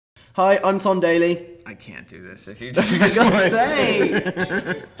Hi, I'm Tom Daley. I can't do this if you just For God's sake!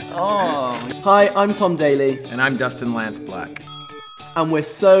 Oh. Hi, I'm Tom Daley. And I'm Dustin Lance Black. And we're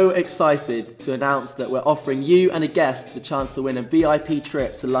so excited to announce that we're offering you and a guest the chance to win a VIP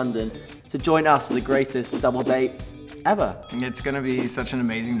trip to London to join us for the greatest double date ever. It's gonna be such an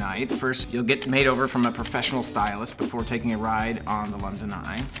amazing night. First, you'll get made over from a professional stylist before taking a ride on the London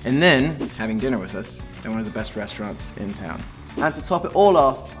Eye. And then, having dinner with us at one of the best restaurants in town. And to top it all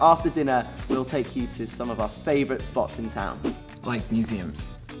off, after dinner, we'll take you to some of our favourite spots in town. Like museums.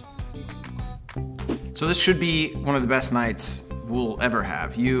 So this should be one of the best nights we'll ever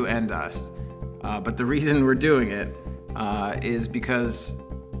have, you and us. But the reason we're doing it is because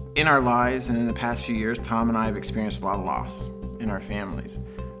in our lives and in the past few years, Tom and I have experienced a lot of loss in our families.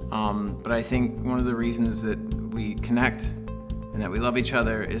 But I think one of the reasons that we connect and that we love each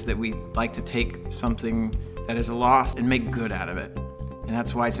other is that we like to take something that is a loss and make good out of it. And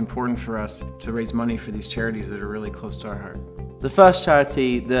that's why it's important for us to raise money for these charities that are really close to our heart. The first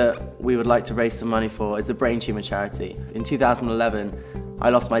charity that we would like to raise some money for is the brain tumour charity. In 2011, I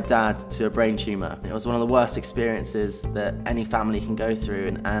lost my dad to a brain tumour. It was one of the worst experiences that any family can go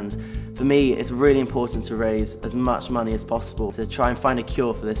through, and for me, it's really important to raise as much money as possible to try and find a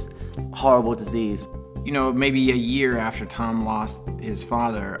cure for this horrible disease. You know, maybe a year after Tom lost his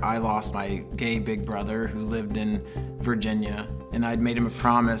father, I lost my gay big brother who lived in Virginia, and I'd made him a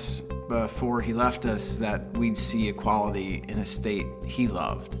promise before he left us that we'd see equality in a state he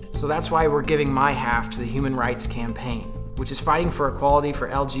loved. So that's why we're giving my half to the Human Rights Campaign, which is fighting for equality for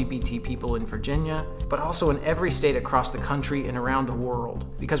LGBT people in Virginia, but also in every state across the country and around the world.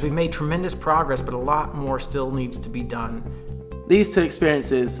 Because we've made tremendous progress, but a lot more still needs to be done. These two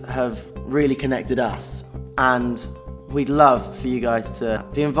experiences have really connected us, and we'd love for you guys to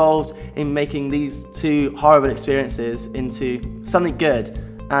be involved in making these two horrible experiences into something good.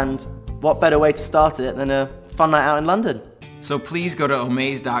 And what better way to start it than a fun night out in London? So please go to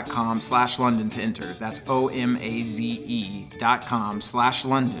omaze.com/London to enter. That's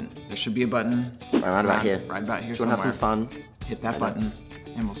OMAZE.com/London. There should be a button. Right about here. Right about here If you want to have some fun, hit that button,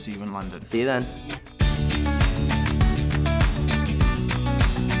 and we'll see you in London. See you then.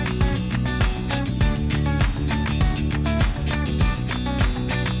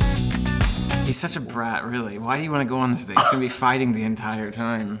 He's such a brat, really. Why do you want to go on this date? He's going to be fighting the entire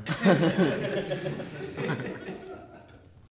time.